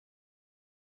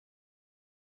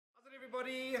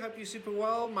everybody, hope you're super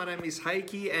well. My name is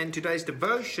Hykie and today's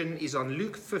devotion is on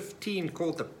Luke 15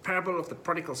 called the parable of the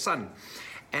prodigal son.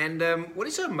 And what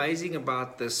is so amazing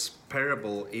about this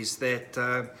parable is that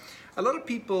a lot of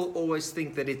people always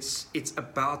think that it's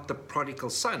about the prodigal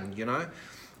son, you know.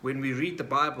 When we read the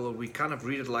Bible, we kind of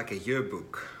read it like a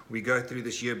yearbook. We go through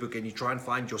this yearbook and you try and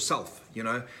find yourself, you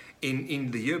know,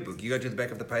 in the yearbook. You go to the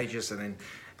back of the pages and then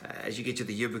as you get to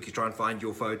the yearbook, you try and find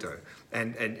your photo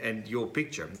and your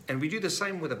picture. And we do the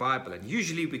same with the Bible. And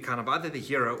usually we kind of either the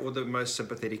hero or the most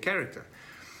sympathetic character.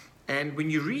 And when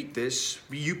you read this,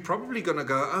 you're probably going to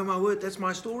go, oh my word, that's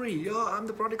my story. Yeah, I'm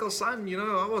the prodigal son. You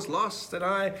know, I was lost and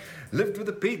I lived with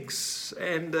the pigs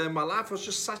and my life was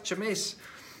just such a mess.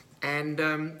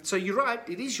 And so you're right,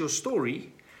 it is your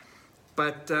story,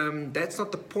 but that's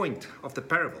not the point of the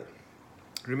parable.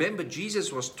 Remember,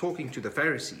 Jesus was talking to the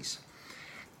Pharisees.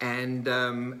 And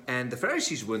the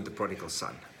Pharisees weren't the prodigal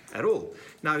son at all.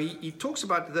 Now, he talks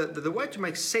about the way to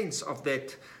make sense of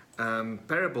that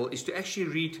parable is to actually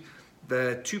read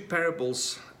the two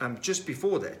parables just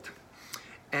before that.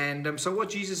 And so what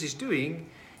Jesus is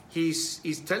doing, he's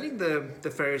telling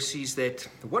the Pharisees that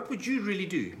what would you really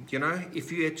do, you know,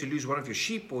 if you had to lose one of your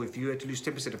sheep, or if you had to lose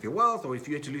 10% of your wealth, or if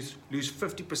you had to lose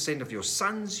 50% of your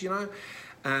sons, you know,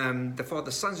 the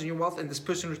father's sons and your wealth, and this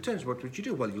person returns, what would you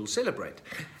do? Well, you'll celebrate.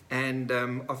 And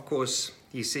of course,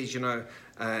 he says, you know,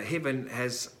 heaven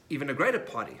has even a greater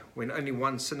party when only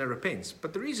one sinner repents.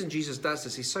 But the reason Jesus does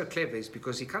this, he's so clever, is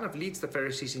because he kind of leads the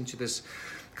Pharisees into this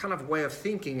kind of way of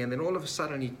thinking, and then all of a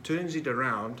sudden he turns it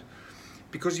around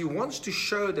because he wants to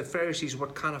show the Pharisees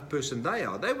what kind of person they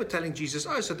are. They were telling Jesus,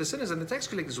 oh, so the sinners and the tax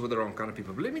collectors were the wrong kind of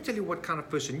people. But let me tell you what kind of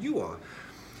person you are.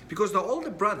 Because the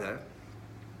older brother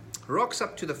rocks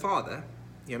up to the father,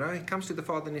 you know, he comes to the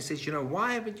father and he says, you know,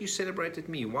 why haven't you celebrated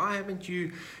me? Why haven't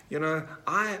you, you know,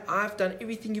 I've done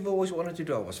everything you've always wanted to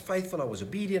do. I was faithful, I was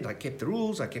obedient, I kept the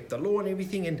rules, I kept the law and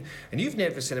everything, and you've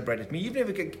never celebrated me. You've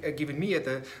never given me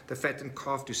the fattened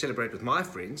calf to celebrate with my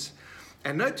friends.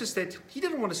 And notice that he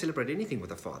didn't want to celebrate anything with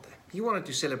the father. He wanted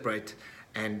to celebrate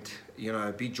and, you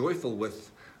know, be joyful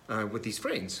with his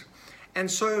friends. And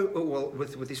so, well,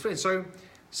 with his friends.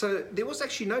 So there was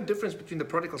actually no difference between the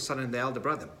prodigal son and the elder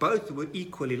brother. Both were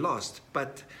equally lost,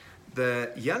 but the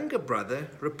younger brother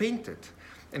repented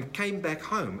and came back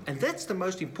home. And that's the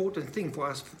most important thing for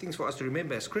us to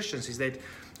remember as Christians, is that,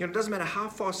 you know, it doesn't matter how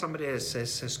far somebody has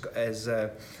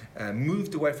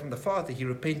moved away from the Father, he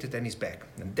repented and is back.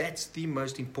 And that's the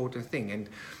most important thing.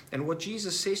 And what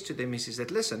Jesus says to them is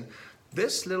that, listen,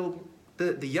 this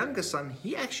the younger son,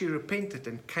 he actually repented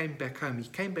and came back home. He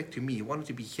came back to me. He wanted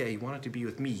to be here. He wanted to be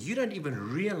with me. You don't even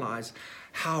realize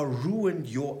how ruined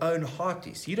your own heart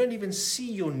is. You don't even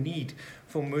see your need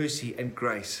for mercy and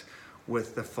grace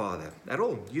with the Father at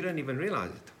all. You don't even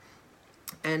realize it.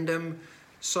 And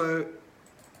so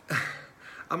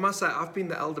I must say, I've been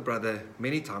the elder brother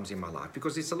many times in my life,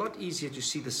 because it's a lot easier to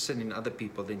see the sin in other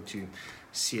people than to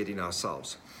see it in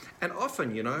ourselves. And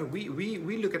often, you know, we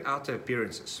look at outer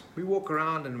appearances. We walk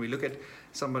around and we look at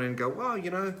somebody and go, wow,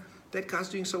 you know, that guy's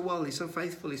doing so well. He's so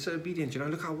faithful. He's so obedient. You know,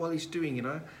 look how well he's doing, you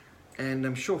know. And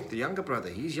I'm sure the younger brother,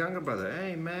 his younger brother,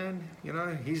 hey, man, you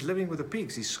know, he's living with the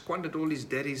pigs. He's squandered all his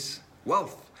daddy's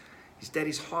wealth. His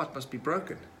daddy's heart must be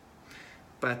broken.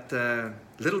 But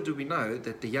little do we know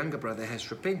that the younger brother has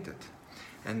repented.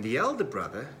 And the elder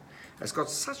brother has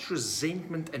got such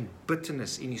resentment and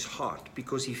bitterness in his heart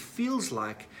because he feels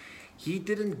like he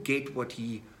didn't get what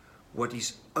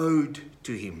is owed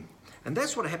to him. And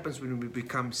that's what happens when we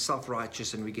become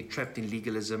self-righteous and we get trapped in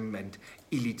legalism and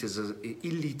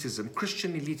elitism,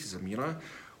 Christian elitism, you know.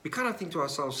 We kind of think to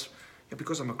ourselves, yeah,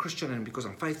 because I'm a Christian and because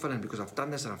I'm faithful and because I've done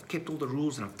this and I've kept all the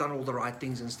rules and I've done all the right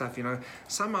things and stuff, you know,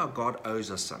 somehow God owes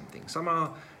us something.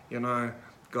 Somehow, you know,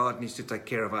 God needs to take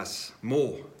care of us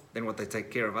more than what they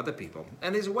take care of other people.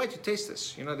 And there's a way to test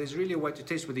this. You know, there's really a way to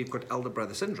test whether you've got elder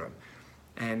brother syndrome.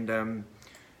 And,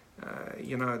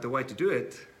 you know, the way to do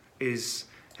it is,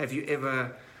 have you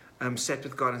ever sat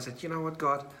with God and said, you know what,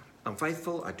 God, I'm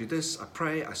faithful, I do this, I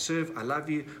pray, I serve, I love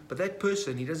you, but that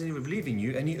person, he doesn't even believe in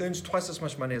you, and he earns twice as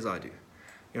much money as I do,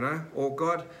 you know? Or,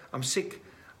 God, I'm sick,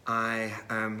 I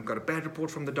got a bad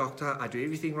report from the doctor, I do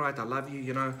everything right, I love you,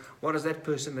 you know? What is that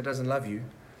person that doesn't love you?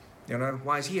 You know,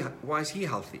 why is he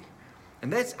healthy?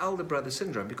 And that's elder brother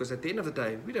syndrome, because at the end of the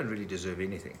day, we don't really deserve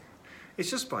anything. It's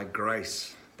just by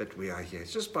grace that we are here.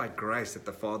 It's just by grace that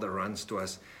the Father runs to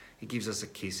us. He gives us a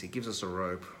kiss, he gives us a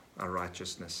robe, our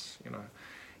righteousness, you know.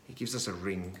 He gives us a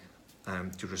ring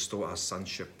to restore our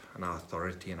sonship and our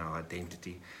authority and our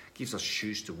identity. He gives us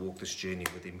shoes to walk this journey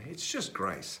with him. It's just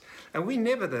grace. And we're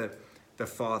never the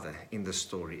father in the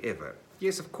story, ever.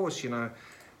 Yes, of course, you know,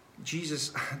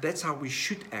 Jesus, that's how we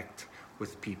should act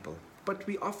with people. But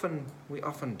we often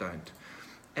don't.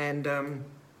 And,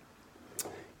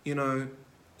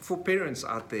 for parents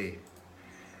out there,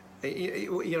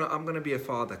 I'm going to be a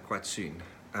father quite soon.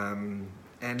 And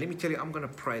let me tell you, I'm going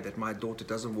to pray that my daughter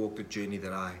doesn't walk the journey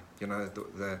that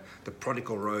the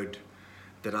prodigal road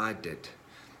that I did.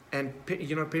 And,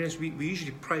 parents, we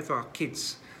usually pray for our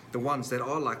kids, the ones that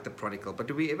are like the prodigal. But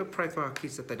do we ever pray for our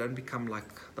kids that they don't become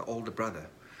like the older brother?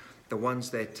 The ones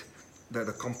that,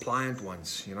 the compliant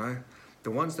ones,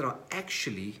 the ones that are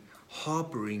actually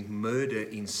harboring murder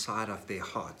inside of their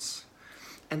hearts.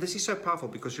 And this is so powerful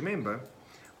because remember,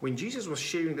 when Jesus was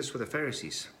sharing this with the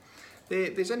Pharisees,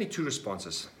 there's only two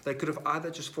responses. They could have either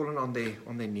just fallen on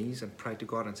their knees and prayed to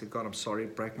God and said, God, I'm sorry,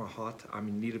 break my heart. I'm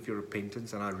in need of your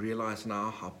repentance. And I realize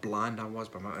now how blind I was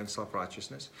by my own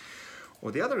self-righteousness.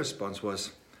 Or the other response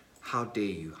was, how dare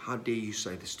you? How dare you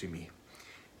say this to me?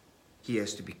 He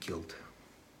has to be killed.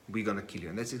 We're going to kill you.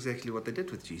 And that's exactly what they did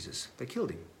with Jesus. They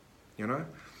killed him,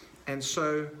 And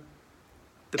so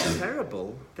the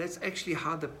parable, that's actually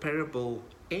how the parable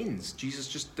ends. Jesus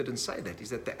just didn't say that. Is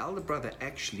that the elder brother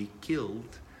actually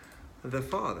killed the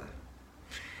father.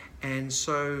 And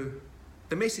so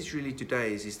the message really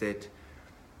today is that,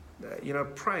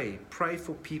 pray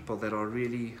for people that are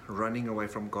really running away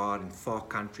from God in far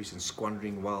countries and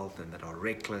squandering wealth and that are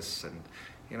reckless and,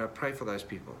 pray for those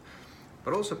people.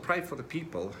 But also pray for the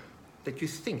people that you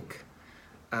think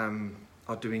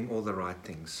are doing all the right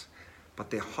things, but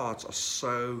their hearts are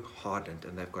so hardened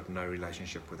and they've got no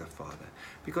relationship with the Father.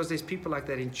 Because there's people like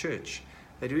that in church.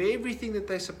 They do everything that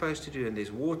they're supposed to do, and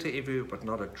there's water everywhere, but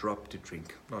not a drop to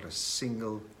drink, not a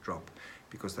single drop,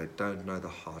 because they don't know the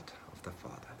heart of the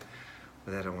Father.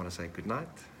 With that, I want to say good night.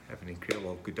 Have an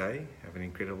incredible good day. Have an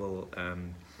incredible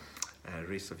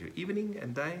rest of your evening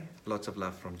and day. Lots of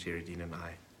love from Geraldine and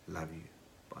I. Love you.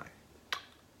 Bye.